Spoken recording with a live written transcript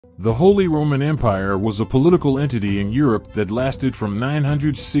The Holy Roman Empire was a political entity in Europe that lasted from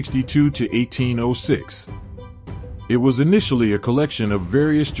 962 to 1806. It was initially a collection of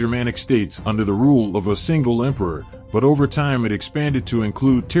various Germanic states under the rule of a single emperor, but over time it expanded to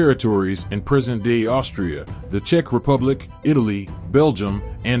include territories in present-day Austria, the Czech Republic, Italy, Belgium,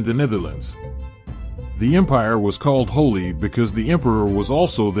 and the Netherlands. The empire was called holy because the emperor was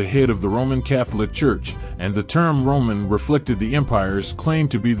also the head of the Roman Catholic Church, and the term Roman reflected the empire's claim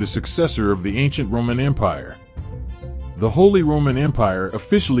to be the successor of the ancient Roman Empire. The Holy Roman Empire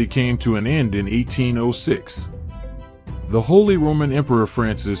officially came to an end in 1806. The Holy Roman Emperor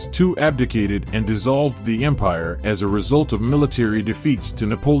Francis II abdicated and dissolved the empire as a result of military defeats to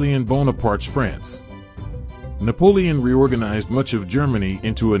Napoleon Bonaparte's France. Napoleon reorganized much of Germany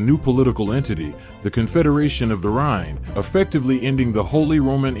into a new political entity, the Confederation of the Rhine, effectively ending the Holy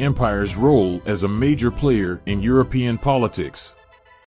Roman Empire's role as a major player in European politics.